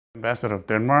Ambassador of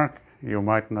Denmark. You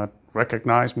might not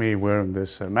recognize me wearing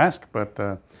this mask,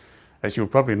 but as you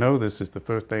probably know, this is the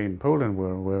first day in Poland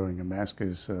where wearing a mask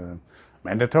is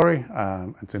mandatory.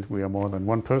 And since we are more than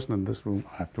one person in this room,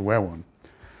 I have to wear one.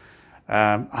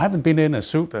 I haven't been in a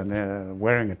suit and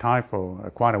wearing a tie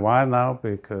for quite a while now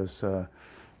because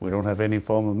we don't have any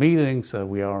formal meetings.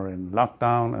 We are in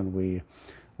lockdown and we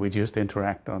just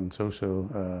interact on social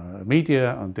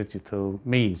media, on digital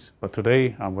means. But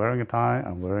today I'm wearing a tie,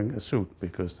 I'm wearing a suit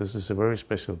because this is a very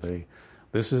special day.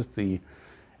 This is the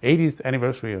 80th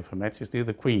anniversary of Her Majesty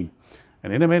the Queen.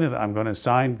 And in a minute I'm going to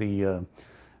sign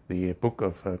the book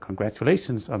of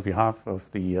congratulations on behalf of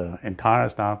the entire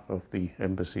staff of the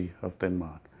Embassy of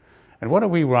Denmark. And what are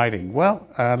we writing? Well,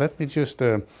 let me just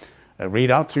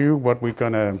read out to you what we're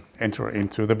going to enter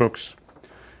into the books.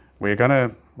 We're going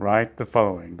to write the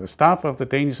following. The staff of the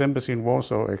Danish Embassy in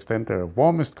Warsaw extend their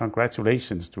warmest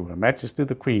congratulations to Her Majesty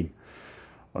the Queen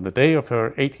on the day of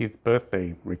her 80th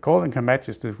birthday, recalling Her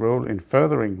Majesty's role in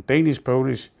furthering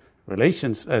Danish-Polish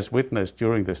relations as witnessed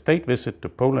during the state visit to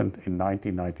Poland in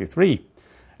 1993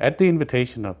 at the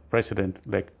invitation of President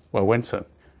Lech Wałęsa,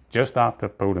 just after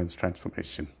Poland's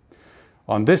transformation.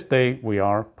 On this day, we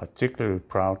are particularly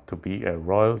proud to be a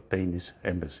Royal Danish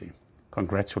Embassy.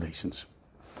 Congratulations.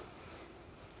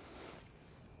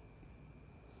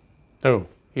 So,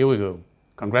 here we go.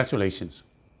 Congratulations.